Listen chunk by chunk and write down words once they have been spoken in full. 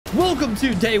Welcome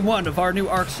to day 1 of our new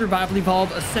Ark Survival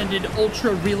Evolved Ascended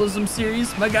Ultra Realism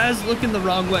series. My guy's looking the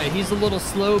wrong way. He's a little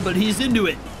slow, but he's into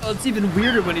it. Oh, it's even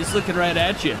weirder when he's looking right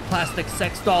at you. Plastic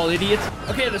sex doll idiot.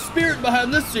 Okay, the spirit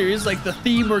behind this series, like the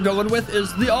theme we're going with,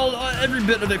 is every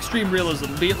bit of extreme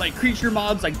realism. Be it like creature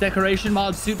mods, like decoration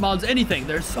mods, suit mods, anything.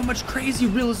 There's so much crazy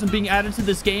realism being added to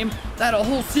this game that a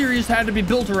whole series had to be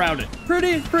built around it.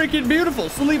 Pretty freaking beautiful.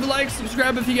 So leave a like,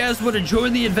 subscribe if you guys want to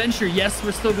join the adventure. Yes,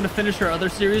 we're still going to finish our other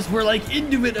series. We're like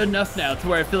into it enough now to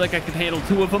where I feel like I can handle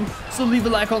 2 of them. So leave a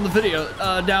like on the video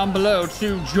down below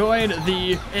to join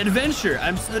the adventure.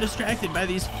 I'm so distracted by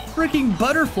these freaking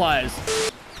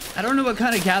butterflies. I don't know what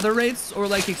kind of gather rates or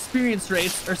like experience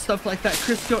rates or stuff like that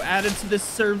Crisco added to this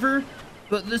server,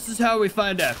 but this is how we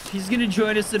find out. He's gonna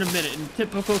join us in a minute in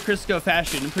typical Crisco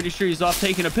fashion. I'm pretty sure he's off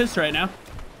taking a piss right now.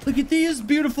 Look at these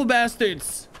beautiful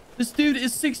bastards. This dude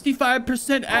is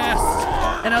 65%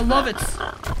 ass, and I love it.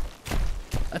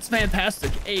 That's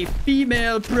fantastic. A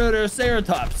female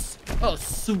Protoceratops. Oh,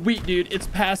 sweet, dude. It's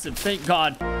passive. Thank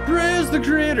God. Praise the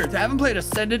creator. I haven't played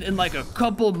Ascended in like a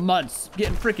couple months. I'm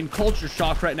getting freaking culture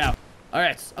shock right now. All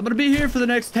right. I'm going to be here for the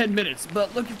next 10 minutes,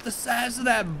 but look at the size of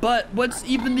that butt. What's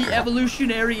even the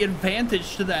evolutionary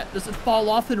advantage to that? Does it fall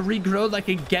off and regrow like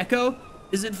a gecko?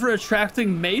 Is it for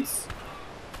attracting mates?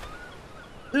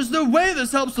 There's no way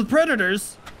this helps with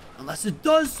predators. Unless it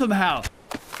does somehow.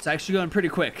 It's actually going pretty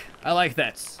quick. I like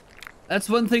that. That's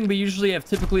one thing we usually have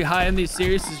typically high in these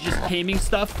series is just taming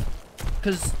stuff.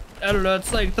 Because, I don't know,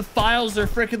 it's like the files are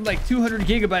freaking like 200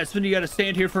 gigabytes when you gotta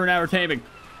stand here for an hour taming.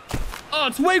 Oh,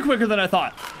 it's way quicker than I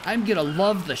thought. I'm gonna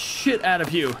love the shit out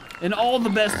of you in all the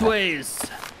best ways.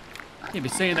 Can't be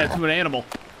saying that to an animal.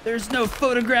 There's no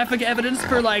photographic evidence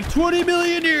for like 20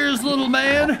 million years, little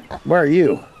man. Where are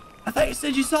you? I thought you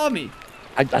said you saw me.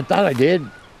 I thought I did.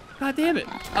 God damn it.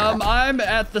 I'm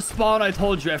at the spawn I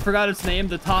told you. I forgot its name,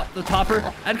 the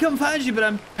topper. I'd come find you, but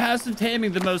I'm passive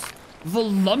taming the most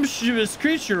voluptuous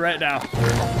creature right now.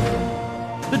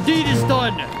 The deed is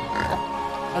done.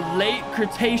 A late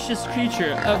Cretaceous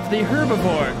creature of the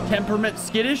herbivore. Temperament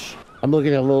skittish. I'm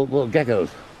looking at little geckos.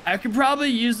 I could probably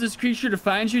use this creature to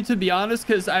find you, to be honest,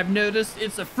 because I've noticed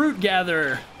it's a fruit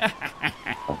gatherer.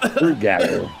 A fruit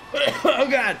gatherer. Oh,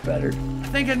 God. Better.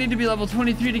 I think I need to be level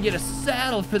 23 to get a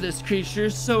saddle for this creature,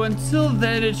 so until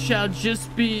then it shall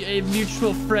just be a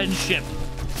mutual friendship.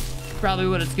 Probably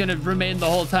what it's gonna remain the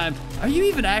whole time. Are you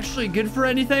even actually good for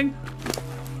anything?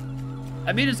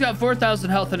 I mean, it's got 4,000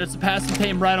 health and it's a passive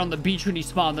tame right on the beach when you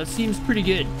spawn. That seems pretty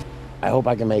good. I hope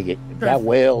I can make it. If that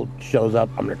whale shows up,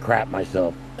 I'm gonna crap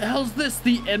myself. The hell's this?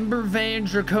 The Ember Vein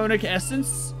Draconic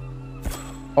Essence?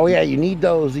 Oh yeah, you need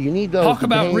those. You need those. Talk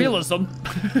about realism.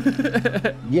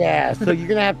 Yeah, so you're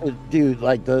gonna have to do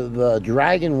like the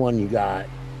dragon one you got.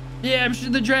 Yeah, I'm sure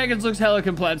the dragons looks hella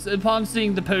complex. Upon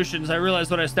seeing the potions, I realized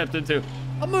what I stepped into.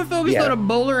 I'm more focused on a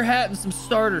bowler hat and some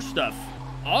starter stuff.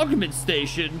 Augment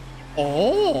station.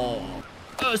 Oh,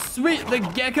 sweet. The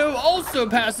gecko also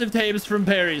passive tames from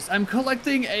berries. I'm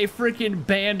collecting a freaking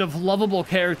band of lovable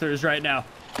characters right now.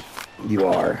 You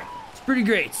are. It's pretty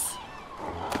great.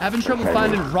 Having trouble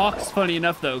finding rocks, funny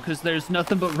enough, though, because there's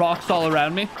nothing but rocks all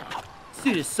around me. This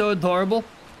dude is so adorable.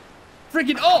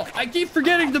 Freaking, oh, I keep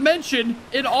forgetting to mention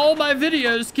in all my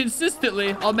videos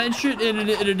consistently. I'll mention it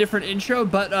in a different intro,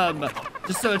 but,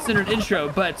 just so it's in an intro.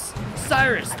 But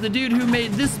Cyrus, the dude who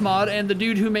made this mod and the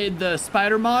dude who made the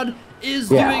spider mod, is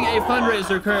doing a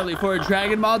fundraiser currently for a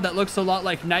dragon mod that looks a lot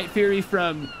like Night Fury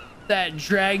from that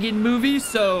dragon movie.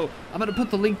 So I'm gonna put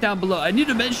the link down below. I need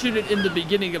to mention it in the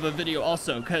beginning of a video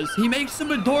also, because he makes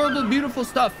some adorable, beautiful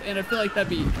stuff, and I feel like that'd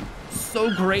be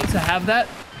so great to have that.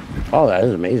 Oh, that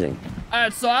is amazing. All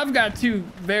right, so I've got 2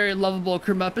 very lovable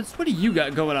crew muppets. What do you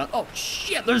got going on? Oh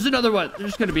shit, there's another one. They're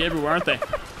just gonna be everywhere, aren't they?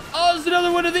 Oh, there's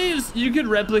another one of these. You can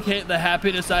replicate the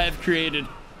happiness I have created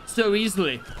so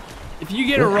easily. If you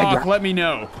get a rock, let me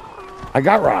know. I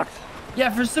got rocks. Yeah,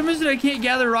 for some reason I can't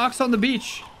gather rocks on the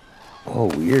beach. Oh,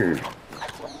 weird.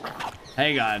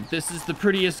 Hang on. This is the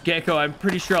prettiest gecko I'm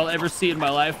pretty sure I'll ever see in my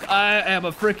life. I am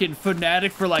a freaking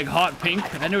fanatic for like hot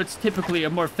pink. I know it's typically a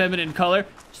more feminine color.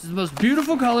 This is the most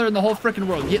beautiful color in the whole freaking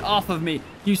world. Get off of me,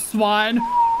 you swine.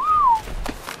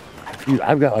 Dude,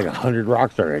 I've got like 100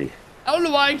 rocks already. I don't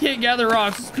know why I can't gather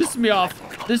rocks. It's pissing me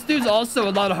off. This dude's also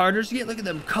a lot harder to get. Look at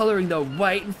them coloring the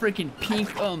white and freaking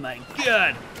pink. Oh my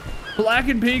God. Black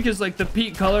and pink is like the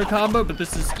peak color combo, but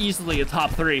this is easily a top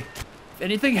 3. If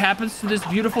anything happens to this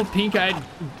beautiful pink-eyed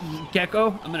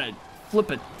gecko, I'm gonna flip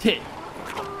a tit.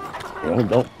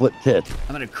 Don't flip tits.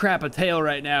 I'm gonna crap a tail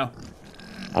right now.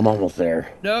 I'm almost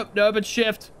there. Nope, it's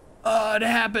shift. Oh, it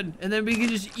happened. And then we can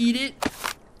just eat it.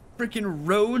 Freaking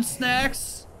road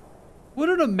snacks. What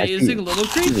an amazing little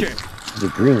creature. There's a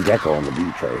green gecko on the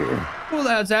beach right here. Well,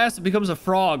 that's ass. It becomes a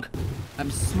frog. I'm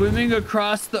swimming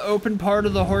across the open part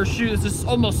of the horseshoe. This is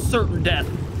almost certain death.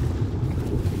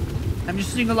 I'm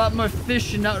just seeing a lot more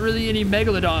fish and not really any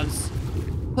megalodons.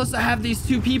 Plus, I have these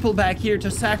 2 people back here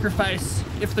to sacrifice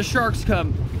if the sharks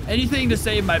come. Anything to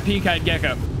save my pink-eyed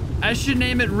gecko. I should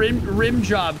name it Rim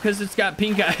Job because it's got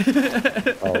pink eye.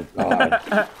 Oh,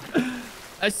 God.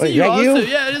 I see you also.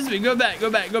 Yeah, it is me. Go back.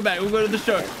 We'll go to the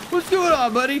shore. What's going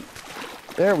on, buddy?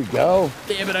 There we go.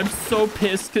 Damn it, I'm so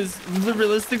pissed because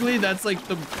realistically, that's like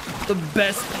the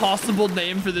best possible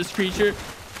name for this creature.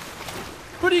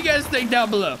 What do you guys think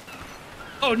down below?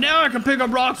 Oh, now I can pick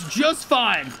up rocks just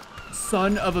fine.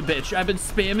 Son of a bitch. I've been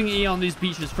spamming E on these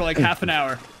beaches for like half an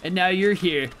hour, and now you're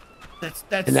here. That's.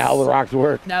 And now the rocks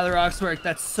work. Now the rocks work.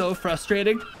 That's so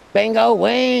frustrating. Bingo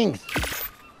wings.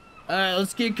 All right,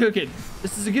 let's get cooking.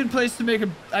 This is a good place to make a.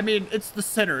 I mean, it's the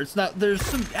center. It's not. There's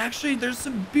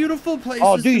some beautiful places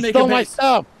Oh, dude, to you make stole a my base.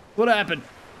 stuff. What happened?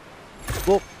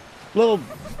 Well, little,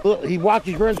 he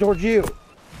watches run towards you.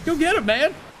 Go get him,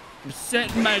 man. I'm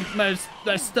setting my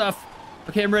stuff.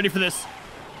 Okay, I'm ready for this.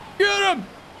 Get him.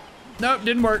 Nope,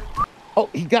 didn't work. Oh,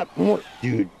 he got more,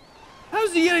 dude.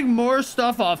 How's he getting more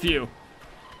stuff off you?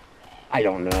 I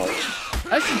don't know.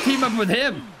 I should team up with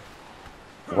him.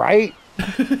 Right? But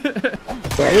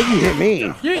I think you hit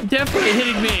me. You're definitely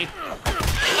hitting me.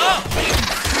 Oh!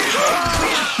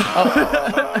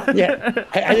 Yeah,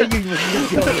 I think you just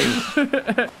killed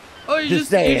me. Oh, you're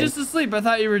just asleep. I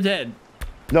thought you were dead.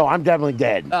 No, I'm definitely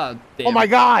dead. Oh, damn. Oh my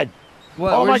God.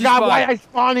 What, oh my God, spawn? why did I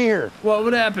spawn here?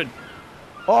 What happened?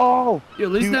 Oh. Yo,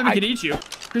 at least dude, Never can eat you.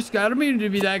 Chris, I don't mean to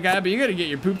be that guy, but you gotta get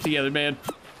your poop together, man.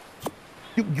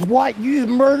 What? You just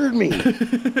murdered me.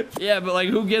 Yeah, but like,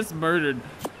 who gets murdered?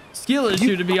 Skill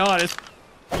issue, to be honest.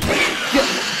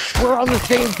 We're on the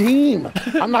same team.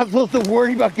 I'm not supposed to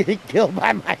worry about getting killed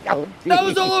by my own team. That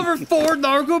was all over 4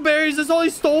 narco berries. That's all he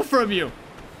stole from you.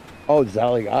 Oh, is that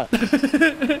all you got?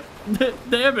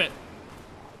 Damn it.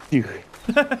 Dude.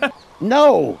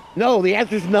 No, the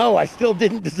answer's no. I still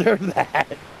didn't deserve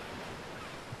that.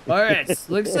 All right,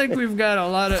 looks like we've got a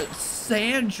lot of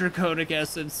sand draconic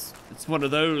essence. It's one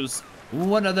of those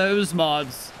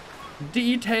mods.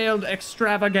 Detailed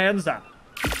extravaganza.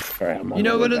 All right, You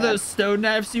know one of those stone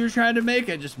knives you were trying to make?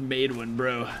 I just made one,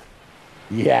 bro.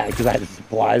 Yeah, because I had the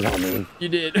supplies on me. You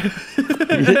did. Well,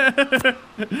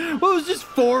 it was just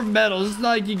 4 metals. It's not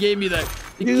like you gave me the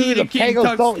key to King Pego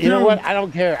Tuck's stole. You know throne. what? I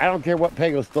don't care. I don't care what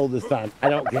Pego stole this time. I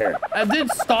don't care. I did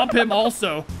stop him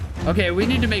also. Okay, we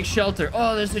need to make shelter.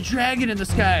 Oh, there's a dragon in the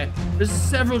sky. There's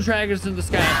several dragons in the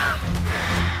sky.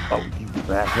 Oh, you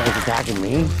bastard attacking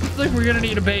me? Looks like we're gonna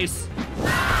need a base.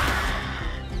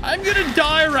 I'm gonna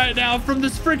die right now from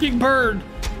this freaking bird.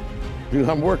 Dude,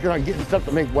 I'm working on getting stuff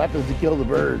to make weapons to kill the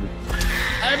bird.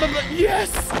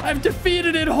 Yes! I've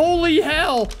defeated it! Holy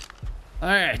hell!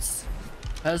 Alright.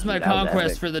 That was my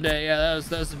conquest for the day. Yeah,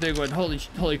 that was a big one.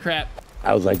 Holy crap.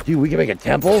 I was like, dude, we can make a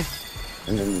temple?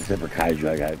 And then except for Kaiju,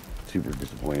 I got super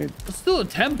disappointed. It's still a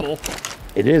temple.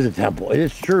 It is a temple. It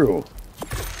is true.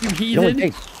 You heathen.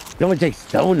 It only takes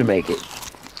stone to make it.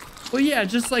 Well, yeah,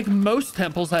 just like most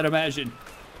temples, I'd imagine.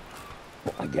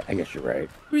 Well, I guess you're right.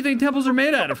 What do you think temples are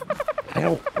made out of? I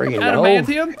don't freaking know.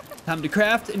 Adamantium? Time to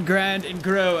craft and grind and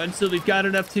grow until we've got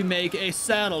enough to make a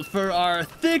saddle for our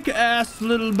thick-ass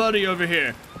little buddy over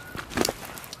here.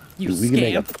 You Dude,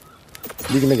 scamp.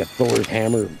 We can make a Thor's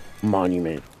hammer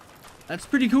monument. That's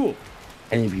pretty cool.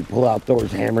 And if you pull out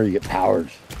Thor's hammer, you get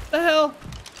powers. The hell?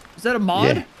 Is that a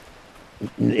mod?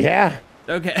 Yeah.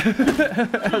 Okay.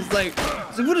 I was like,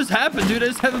 what has happened, dude? I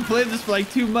just haven't played this for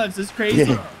like 2 months. It's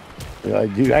crazy. Yeah.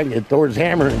 Like, dude, I can get Thor's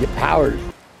hammer and get powers.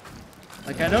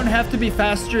 Like, I don't have to be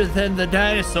faster than the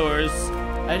dinosaurs.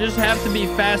 I just have to be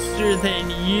faster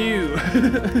than you.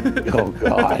 Oh,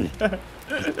 God.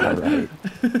 All right.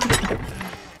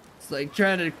 It's like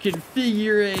trying to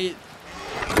configure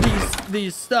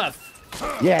these stuff.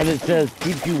 Yeah, and it says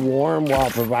keeps you warm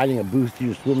while providing a boost to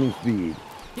your swimming speed.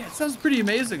 Yeah, it sounds pretty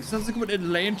amazing. Sounds like what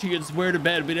Atlanteans wear to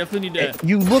bed. We definitely need to...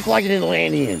 You look like an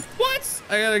Atlantean. What?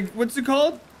 I gotta... What's it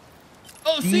called?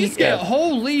 Oh, sea scale.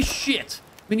 Holy shit.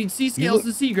 We need sea scales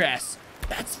and seagrass.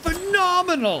 That's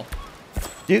phenomenal.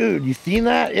 Dude, you seen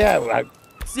that? Yeah.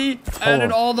 See?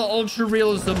 Added all the ultra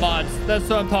realism mods. That's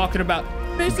what I'm talking about.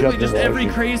 Basically just every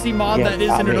crazy mod that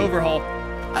isn't an overhaul.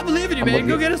 I believe in you, man.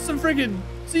 Go get us some freaking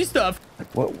sea stuff.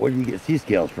 Where do you get sea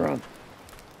scales from?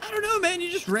 I don't know, man.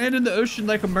 You just ran in the ocean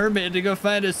like a mermaid to go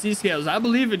find us sea scales. I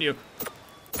believe in you.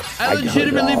 I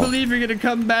legitimately believe you're gonna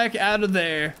come back out of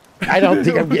there. I don't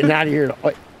think I'm getting out of here.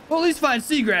 Well, at least find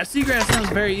seagrass. Seagrass sounds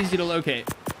very easy to locate.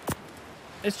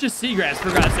 It's just seagrass, for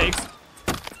God's sakes.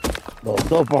 Well,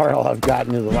 so far all I've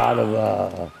gotten is a lot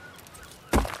of,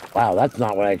 wow, that's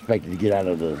not what I expected to get out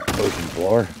of the ocean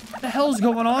floor. What the hell's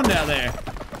going on down there?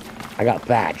 I got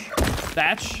thatch.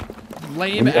 Thatch?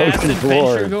 Lame ass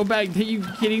adventure. Go back. Are you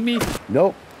kidding me?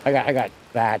 Nope. I got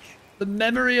thatch. The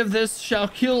memory of this shall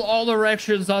kill all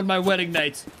erections on my wedding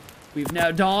night. We've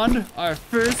now donned our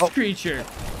first creature.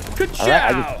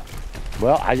 Ka-chow!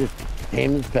 Right, I just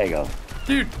tamed this pego.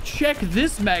 Dude, check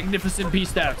this magnificent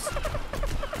beast out.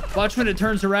 Watch when it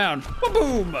turns around.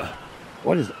 Boom!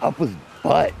 What is up with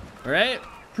butt? Right?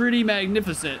 Pretty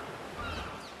magnificent.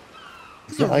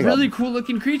 It's a like really cool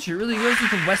looking creature. Really goes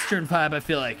with the Western vibe, I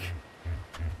feel like.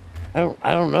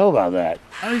 I don't know about that.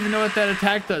 I don't even know what that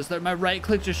attack does. That my right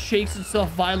click just shakes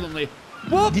itself violently.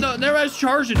 Whoop! No, there I was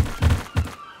charging.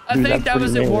 I think that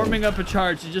was it warming up a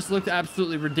charge. It just looked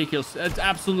absolutely ridiculous. That's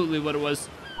absolutely what it was.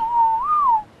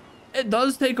 It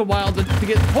does take a while to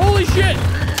get... Holy shit!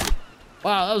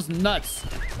 Wow, that was nuts.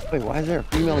 Wait, why is there a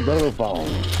female dodo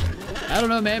following me? I don't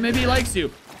know, man. Maybe he likes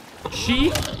you.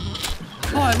 She?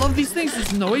 Oh, I love these things.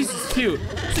 There's noises, too.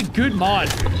 It's a good mod.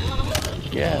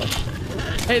 Yeah.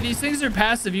 Hey, these things are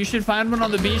passive. You should find one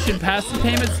on the beach and passive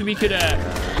payments so we could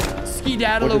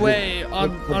ski-daddle away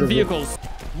on vehicles.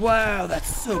 Wow,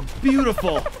 that's so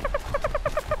beautiful.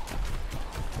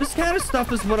 This kind of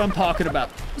stuff is what I'm talking about.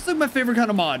 It's like my favorite kind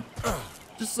of mod.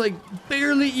 Just like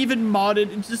barely even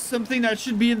modded. It's just something that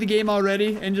should be in the game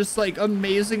already and just like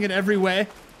amazing in every way.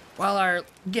 While our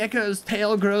gecko's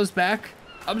tail grows back.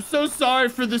 I'm so sorry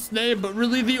for this name, but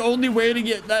really the only way to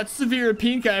get that severe a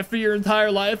pink eye for your entire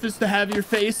life is to have your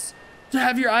face, to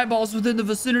have your eyeballs within the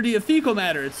vicinity of fecal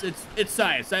matter. It's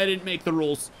science. I didn't make the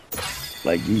rules.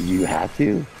 Like you have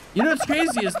to? You know what's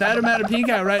crazy is that amount of pink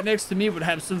eye right next to me would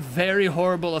have some very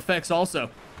horrible effects also.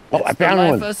 Oh, I found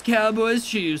one. Us cowboys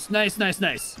choose. Nice, nice,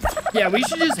 nice. Yeah, we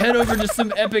should just head over to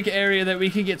some epic area that we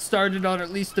can get started on, at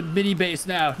least a mini base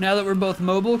now that we're both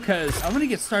mobile, because I want to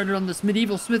get started on this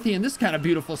medieval smithy and this kind of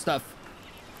beautiful stuff.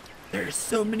 There's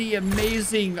so many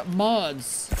amazing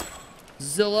mods.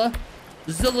 Zilla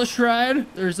Shrine,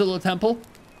 there's Zilla Temple.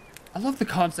 I love the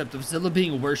concept of Zilla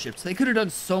being worshipped. They could have done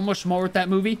so much more with that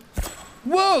movie.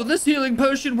 Whoa, this healing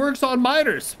potion works on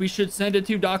minors. We should send it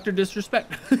to Dr.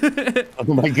 Disrespect.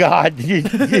 Oh my God.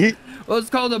 Well,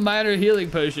 it's called a minor healing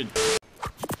potion.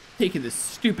 Taking this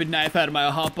stupid knife out of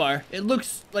my hotbar. It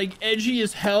looks like edgy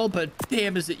as hell, but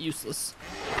damn is it useless.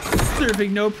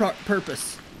 Serving no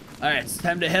purpose. All right, it's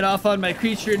time to head off on my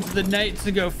creature into the night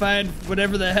to go find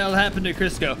whatever the hell happened to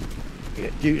Crisco.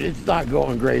 Dude, it's not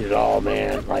going great at all,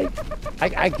 man. Like,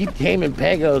 I keep taming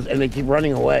pegos and they keep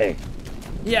running away.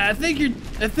 Yeah, I think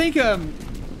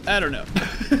I don't know.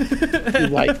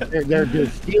 Dude, like, they're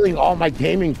just stealing all my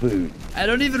taming food. I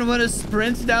don't even want to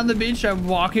sprint down the beach. I'm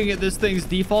walking at this thing's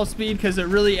default speed because it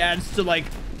really adds to like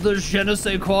the je ne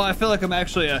sais quoi. I feel like I'm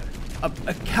actually a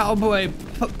cowboy,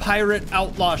 pirate,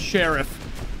 outlaw, sheriff.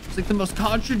 It's like the most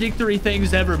contradictory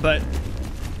things ever, but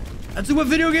that's what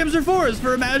video games are for, is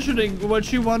for imagining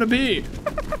what you want to be.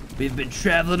 We've been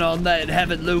traveling all night and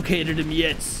haven't located him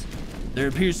yet. There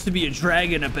appears to be a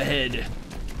dragon up ahead.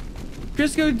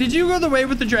 Crisco, did you go the way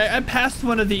with the dragon? I passed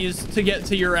one of these to get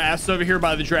to your ass over here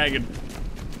by the dragon.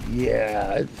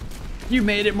 Yeah. You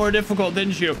made it more difficult,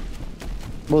 didn't you?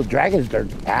 Well, dragons are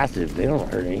passive. They don't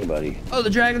hurt anybody. Oh, the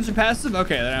dragons are passive?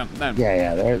 Okay, then.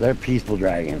 Yeah, they're peaceful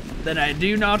dragons. Then I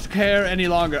do not care any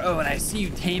longer. Oh, and I see you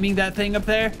taming that thing up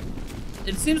there.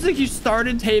 It seems like you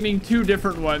started taming two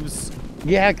different ones.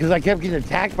 Yeah, because I kept getting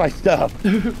attacked by stuff.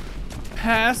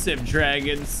 Passive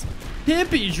dragons.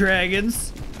 Hippie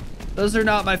dragons. Those are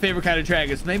not my favorite kind of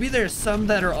dragons. Maybe there's some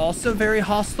that are also very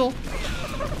hostile.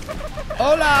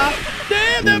 Hola!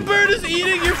 Damn, that bird is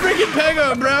eating your freaking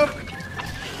pego, bro.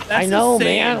 That's I know, insane.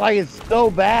 man. Like, it's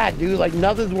so bad, dude. Like,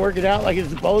 nothing's working out like it's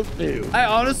supposed to. I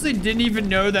honestly didn't even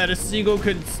know that a seagull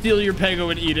could steal your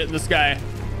pego and eat it in the sky.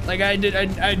 Like, I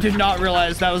did not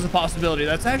realize that was a possibility.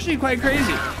 That's actually quite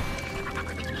crazy.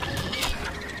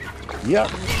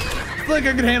 Yep. I feel like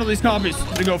I can handle these compies.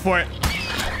 I'm gonna go for it.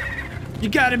 You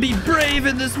gotta be brave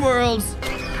in this world.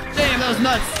 Damn, that was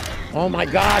nuts. Oh my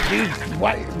God, dude.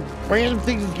 What? Random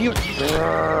things keep...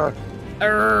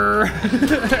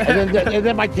 and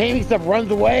then my taming stuff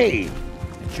runs away.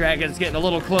 The dragon's getting a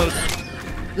little close.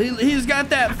 He's got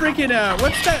that freaking,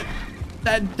 what's that?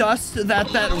 That dust,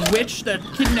 that witch that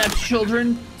kidnaps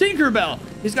children? Tinkerbell.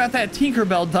 He's got that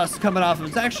Tinkerbell dust coming off him.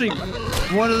 It's actually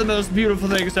one of the most beautiful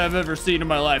things I've ever seen in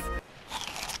my life.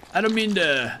 I don't mean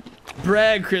to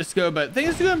brag, Crisco, but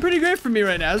things are going pretty great for me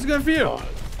right now. How's it going for you?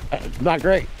 It's not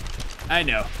great. I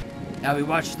know. Now we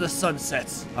watch the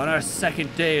sunsets on our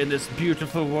second day in this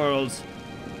beautiful world.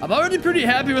 I'm already pretty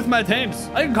happy with my tames.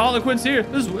 I can call it quits here.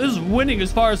 This is winning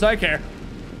as far as I care.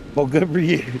 Well, good for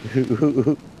you.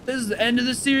 This is the end of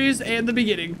the series and the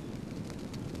beginning.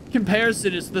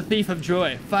 Comparison is the thief of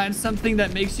joy. Find something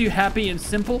that makes you happy and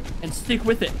simple and stick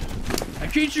with it.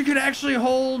 A creature could actually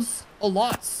hold a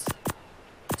lot.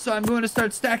 So I'm going to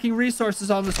start stacking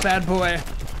resources on this bad boy.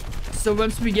 So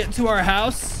once we get to our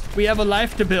house, we have a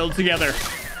life to build together.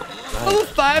 Oh,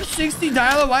 560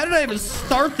 dial. Why did I even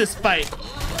start this fight?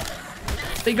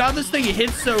 They got this thing hit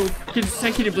so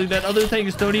consecutively that other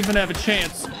things don't even have a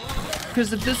chance.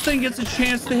 Because if this thing gets a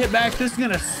chance to hit back, this is going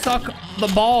to suck the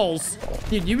balls.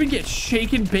 Dude, you would get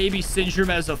shaken baby syndrome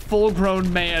as a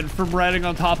full-grown man from riding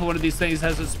on top of one of these things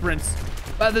as it sprints.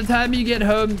 By the time you get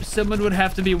home, someone would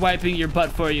have to be wiping your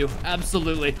butt for you.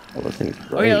 Absolutely.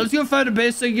 Okay, let's go find a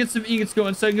base so I can get some ingots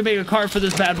going so I can make a car for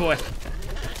this bad boy.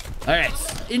 All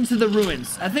right, into the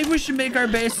ruins. I think we should make our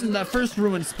base in the first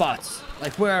ruin spots.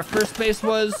 Like where our first base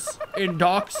was in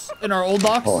docks, in our old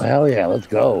docks. Oh, hell yeah, let's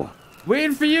go.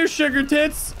 Waiting for you, sugar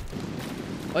tits.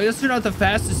 Well, I guess they're not the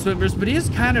fastest swimmers, but he is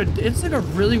kind of, it's like a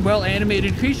really well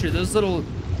animated creature. Those little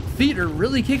feet are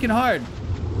really kicking hard.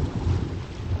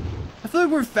 I feel like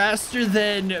we're faster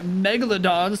than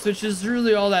megalodons, which is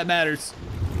really all that matters.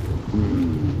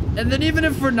 And then even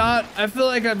if we're not, I feel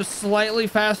like I'm slightly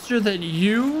faster than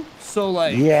you. So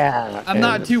like, yeah, I'm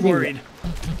not too worried.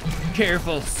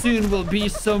 Careful, soon we'll be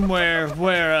somewhere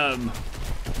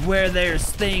where there's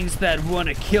things that want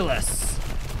to kill us.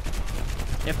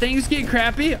 If things get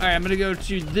crappy, all right, I'm gonna go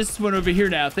to this one over here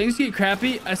now. Things get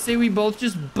crappy, I say we both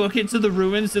just book it to the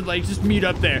ruins and like just meet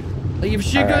up there. Like if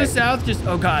shit goes south, just,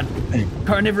 oh God,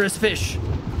 carnivorous fish.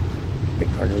 Big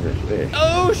carnivorous fish.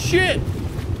 Oh shit.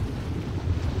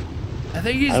 I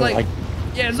think he's like,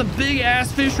 yeah, it's a big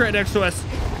ass fish right next to us.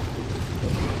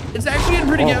 It's actually getting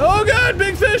pretty good. Oh God,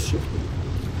 big fish.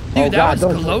 Dude, that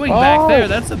one's glowing back there.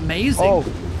 That's amazing.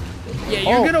 Yeah,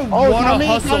 you're gonna wanna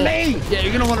hustle. Yeah,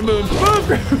 you're gonna wanna move.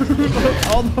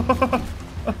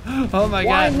 Oh my God.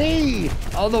 Why me?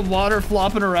 All the water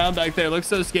flopping around back there looks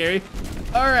so scary.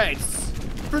 All right,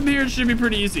 from here it should be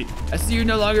pretty easy. I see you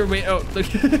no longer wait. Oh, look,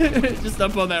 just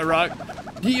up on that rock.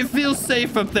 Do you feel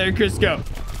safe up there, Crisco?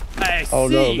 I see. Oh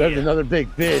no, there's another big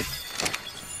fish.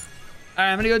 All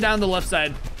right, I'm gonna go down the left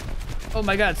side. Oh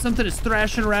my God, something is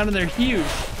thrashing around and they're huge.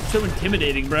 So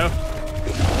intimidating, bro.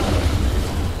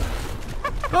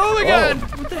 Oh my God,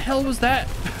 what the hell was that?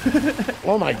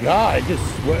 Oh my God, just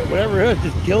whatever it was,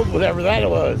 just killed whatever that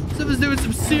was. Someone's doing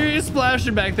some serious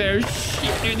splashing back there.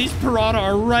 Shit, dude, these piranha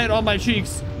are right on my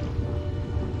cheeks.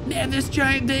 Man, this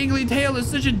giant dangly tail is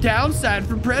such a downside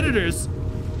for predators.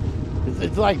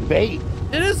 It's like bait.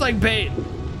 It is like bait.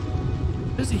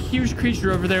 There's a huge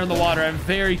creature over there in the water I'm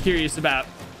very curious about.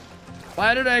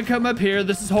 Why did I come up here?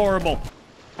 This is horrible.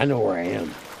 I know where I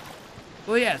am.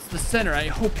 Well, yeah, it's the center. I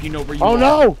hope you know where you are. Oh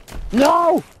no!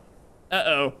 No!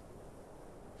 Uh-oh.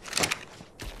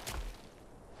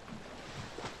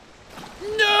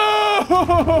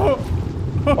 No!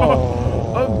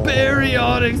 Oh. A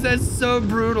baryonyx. That's so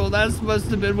brutal. That must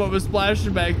have been what was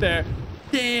splashing back there.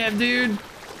 Damn, dude.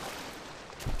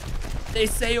 They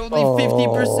say only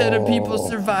 50% of people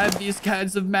survive these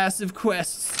kinds of massive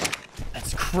quests.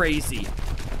 That's crazy.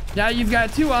 Now you've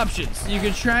got two options. You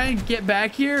can try and get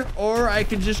back here, or I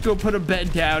can just go put a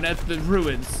bed down at the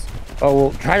ruins. Oh,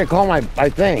 well, try to call my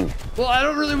thing. Well, I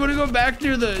don't really want to go back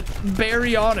near the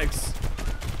baryonyx.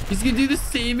 He's gonna do the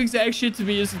same exact shit to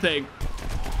me as the thing.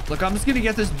 Look, I'm just gonna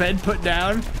get this bed put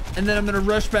down, and then I'm gonna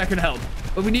rush back and help.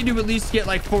 But we need to at least get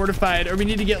like fortified, or we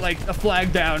need to get like a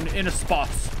flag down in a spot.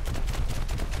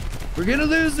 We're gonna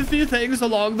lose a few things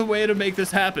along the way to make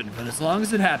this happen, but as long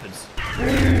as it happens.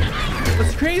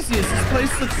 What's crazy is this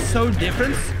place looks so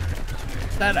different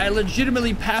that I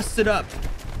legitimately passed it up.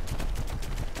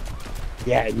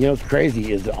 Yeah, you know what's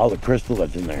crazy is all the crystal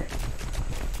that's in there.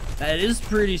 That is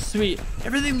pretty sweet.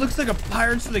 Everything looks like a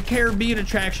Pirates of the Caribbean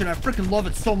attraction. I freaking love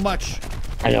it so much.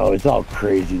 I know, it's all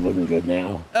crazy looking good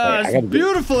now. It's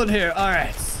beautiful in here. All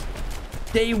right.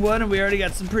 Day one, and we already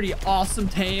got some pretty awesome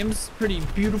tames. Pretty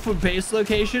beautiful base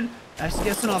location. I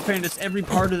guess in all fairness, every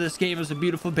part of this game is a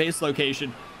beautiful base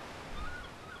location.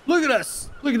 Look at us.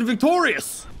 Looking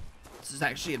victorious. This is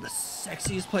actually the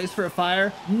sexiest place for a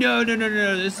fire. No.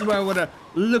 This is where I want to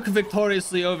look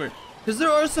victoriously over. Because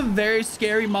there are some very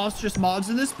scary, monstrous mobs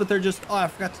in this, but they're just... Oh, I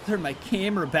forgot to turn my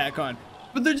camera back on.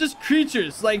 But they're just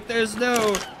creatures. Like, there's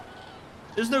no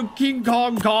King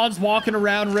Kong gods walking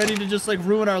around ready to just, like,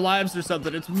 ruin our lives or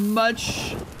something. It's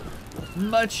much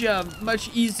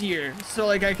easier. So,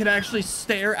 like, I can actually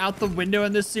stare out the window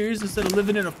in this series instead of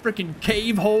living in a freaking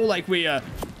cave hole like we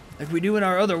do in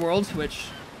our other worlds, which...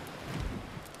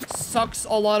 sucks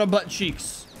a lot of butt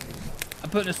cheeks. I'm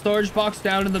putting a storage box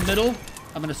down in the middle.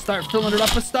 I'm gonna start filling it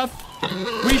up with stuff.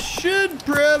 We should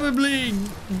probably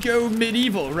go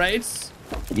medieval, right?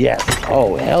 Yes.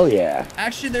 Oh, hell yeah.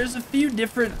 Actually, there's a few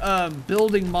different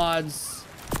building mods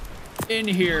in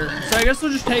here. So I guess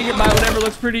we'll just take it by whatever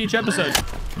looks pretty each episode.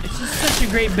 It's just such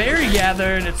a great berry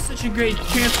gather, and it's such a great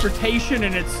transportation,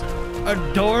 and it's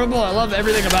adorable. I love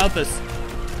everything about this.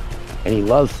 And he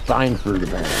loves Stein fruit,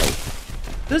 apparently.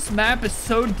 This map is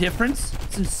so different.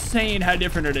 It's insane how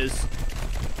different it is.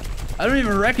 I don't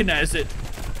even recognize it.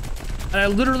 And I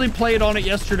literally played on it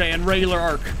yesterday in regular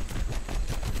Ark.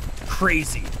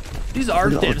 Crazy. These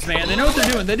Ark divs, man, they know what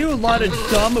they're doing. They do a lot of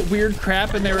dumb, weird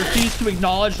crap, and they refuse to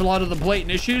acknowledge a lot of the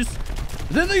blatant issues.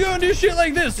 But then they go and do shit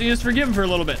like this, and you just forgive them for a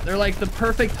little bit. They're like the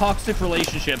perfect toxic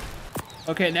relationship.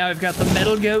 Okay, now I've got the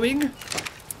metal going.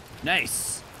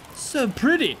 Nice. So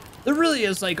pretty. There really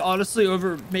is, like, honestly,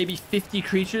 over maybe 50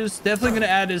 creatures. Definitely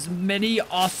gonna add as many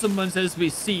awesome ones as we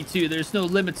see, too. There's no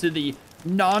limit to the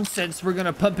nonsense we're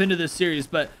gonna pump into this series,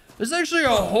 but there's actually a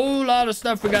whole lot of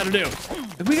stuff we gotta do.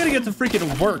 If we gotta get to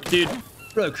freaking work, dude.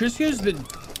 Bro, Crisco's been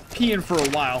peeing for a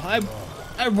while.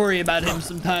 I worry about him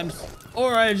sometimes.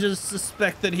 Or I just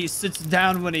suspect that he sits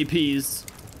down when he pees.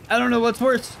 I don't know what's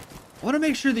worse. I want to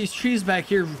make sure these trees back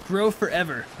here grow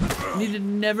forever. I need to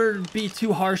never be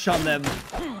too harsh on them.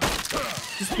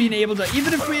 Just being able to,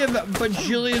 even if we have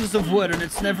bajillions of wood and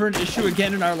it's never an issue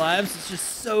again in our lives, it's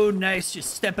just so nice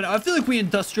just stepping out. I feel like we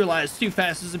industrialize too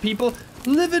fast as a people.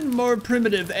 Living more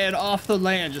primitive and off the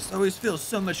land just always feels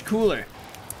so much cooler.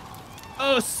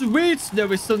 Oh, sweet. No,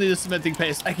 we still need a cementing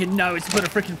paste. I can now put a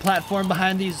freaking platform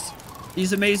behind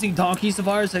these amazing donkeys of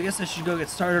ours. I guess I should go get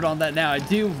started on that now. I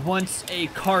do want a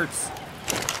cart.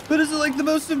 But is it like the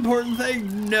most important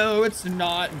thing? No, it's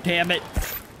not. Damn it.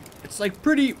 It's like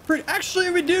pretty.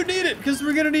 Actually, we do need it because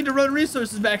we're going to need to run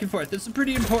resources back and forth. It's a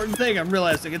pretty important thing. I'm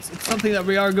realizing it's something that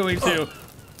we are going to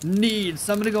need.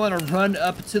 So I'm going to go on a run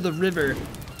up to the river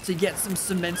to get some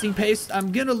cementing paste.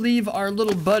 I'm going to leave our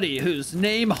little buddy whose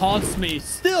name haunts me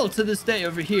still to this day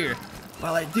over here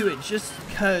while I do it, just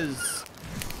because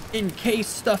in case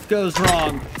stuff goes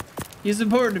wrong. He's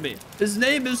important to me. His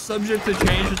name is subject to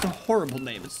change. It's a horrible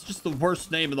name. It's just the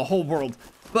worst name in the whole world.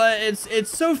 But it's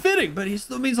so fitting, but he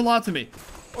still means a lot to me.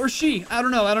 Or she. I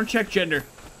don't know. I don't check gender.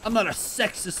 I'm not a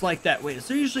sexist like that. Wait, is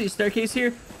there usually a staircase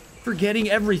here? Forgetting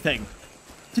everything.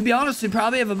 To be honest, we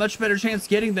probably have a much better chance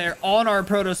getting there on our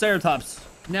Protoceratops,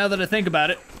 now that I think about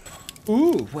it.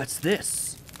 Ooh, what's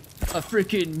this? A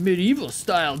freaking medieval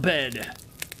style bed.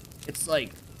 It's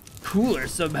like cooler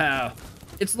somehow.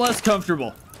 It's less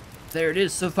comfortable. There it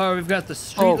is. So far, we've got the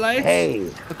street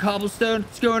lights, the cobblestone.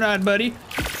 What's going on, buddy?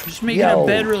 Just making a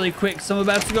bed really quick. So I'm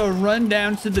about to go run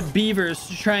down to the beavers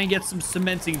to try and get some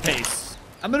cementing paste.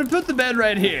 I'm going to put the bed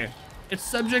right here. It's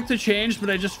subject to change, but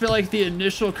I just feel like the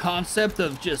initial concept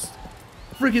of just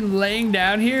freaking laying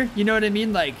down here, you know what I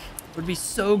mean? Like, would be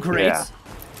so great. Yeah.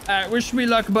 All right, wish me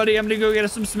luck, buddy. I'm going to go get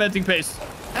us some cementing paste.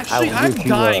 Actually, I'm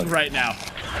dying right now.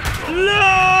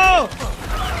 No!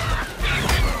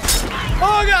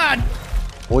 Oh, God!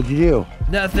 What'd you do?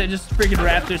 Nothing. Just freaking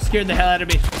raptors scared the hell out of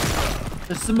me.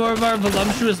 There's some more of our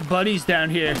voluptuous buddies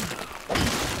down here.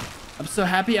 I'm so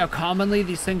happy how commonly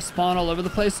these things spawn all over the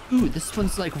place. Ooh, this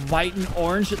one's like white and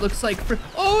orange. It looks like...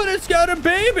 Oh, and it's got a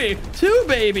baby! 2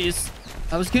 babies!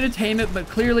 I was gonna tame it, but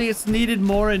clearly it's needed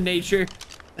more in nature.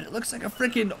 And it looks like a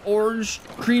freaking orange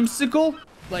creamsicle.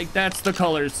 Like, that's the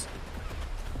colors.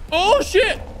 Oh,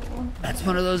 shit! That's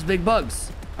one of those big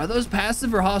bugs. Are those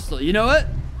passive or hostile? You know what?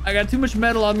 I got too much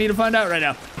metal on me to find out right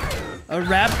now. A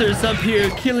raptor's up here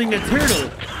killing a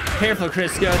turtle. Careful,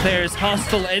 Crisco. There's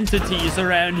hostile entities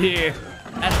around here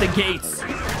at the gates.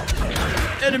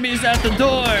 Enemies at the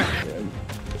door.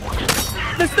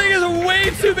 This thing has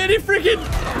way too many freaking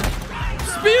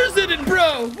spears in it,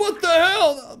 bro. What the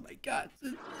hell? Oh, my God.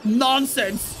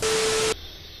 Nonsense.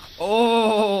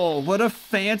 Oh, what a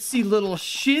fancy little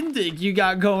shindig you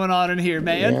got going on in here,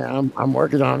 man. Yeah, I'm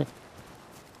working on it.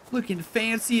 Looking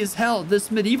fancy as hell. This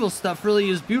medieval stuff really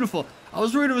is beautiful. I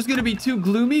was worried it was going to be too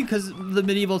gloomy because the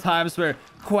medieval times were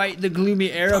quite the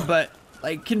gloomy era, but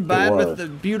like combined with the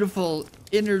beautiful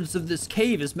innards of this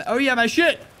cave is... Oh, yeah, my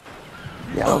shit.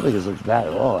 Yeah, I don't think this looks bad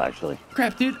at all, actually.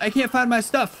 Crap, dude. I can't find my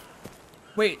stuff.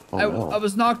 Wait, I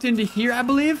was knocked into here, I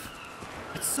believe.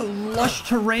 It's so lush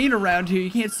terrain around here.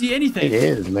 You can't see anything. It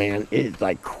is, man. It's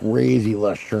like crazy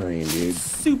lush terrain, dude.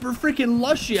 Super freaking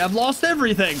lushy. I've lost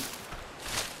everything.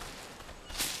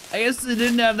 I guess it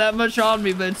didn't have that much on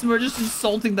me, but it's more just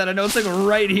insulting that I know it's like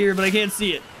right here, but I can't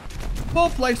see it.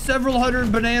 Well, like several hundred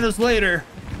bananas later.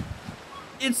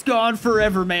 It's gone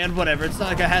forever, man. Whatever. It's not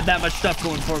like I had that much stuff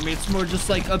going for me. It's more just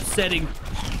like upsetting.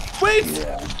 Wait!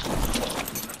 Yeah.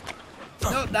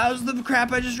 No, that was the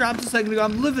crap I just dropped a second ago.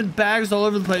 I'm living bags all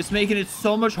over the place, making it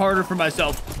so much harder for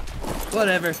myself.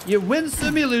 Whatever. You win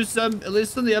some, you lose some. At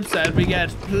least on the upside, we got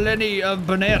plenty of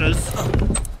bananas.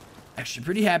 Actually,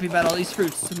 pretty happy about all these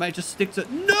fruits. I might just stick to...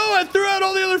 No, I threw out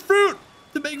all the other fruit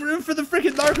to make room for the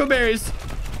freaking narco berries.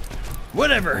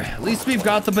 Whatever. At least we've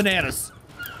got the bananas.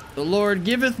 The Lord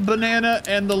giveth banana,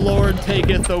 and the Lord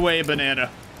taketh away banana.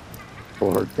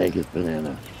 Lord taketh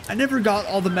banana. I never got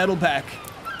all the metal back.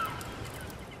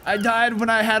 I died when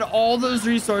I had all those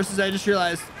resources. I just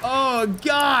realized, oh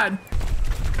God.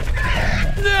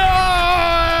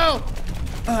 No!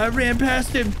 I ran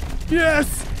past him.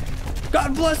 Yes.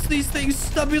 God bless these things.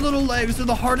 Stubby little legs are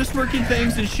the hardest working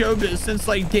things in showbiz since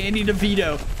like Danny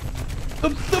DeVito. The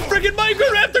freaking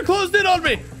Microraptor closed in on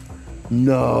me.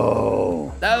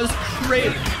 No. That was crazy.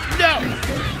 No.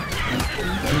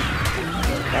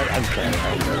 I'm sorry.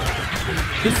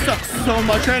 This sucks so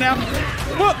much right now.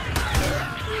 Whoa.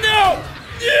 No.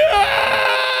 Yeah.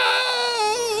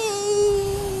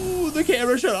 The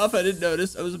camera shut off. I didn't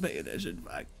notice. I wasn't paying attention.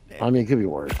 Fuck. I mean, it could be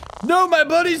worse. No, my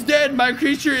buddy's dead. My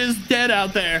creature is dead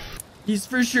out there. He's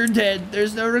for sure dead.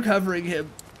 There's no recovering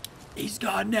him. He's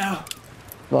gone now.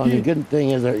 Well, the good thing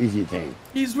is they're easy to tame.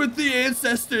 He's with the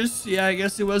ancestors. Yeah, I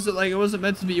guess it wasn't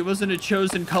meant to be. It wasn't a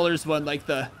chosen colors one like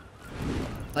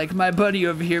my buddy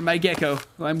over here, my gecko,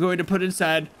 who I'm going to put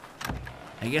inside.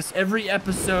 I guess every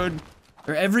episode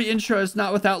or every intro is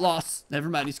not without loss. Never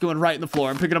mind. He's going right in the floor.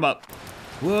 I'm picking him up.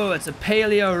 Whoa, it's a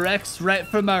Paleo Rex right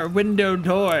from our window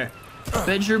door.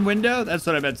 Bedroom window? That's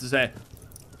what I meant to say.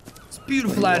 It's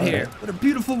beautiful out here. What a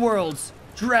beautiful world.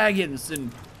 Dragons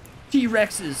and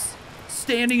T-Rexes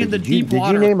standing in the deep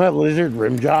water. Did you name that lizard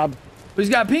Rimjob? He's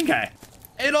got pink eye.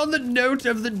 And on the note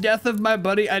of the death of my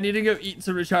buddy, I need to go eat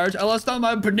to recharge. I lost all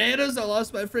my bananas. I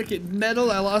lost my freaking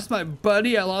metal. I lost my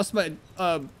buddy. I lost my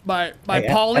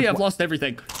poly. I've lost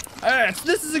everything. All right, so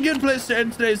this is a good place to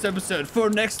end today's episode. For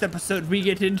next episode, we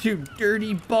get into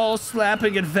dirty ball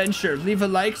slapping adventure. Leave a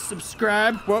like,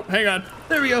 subscribe. Whoa, hang on.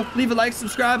 There we go. Leave a like,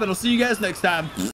 subscribe, and I'll see you guys next time.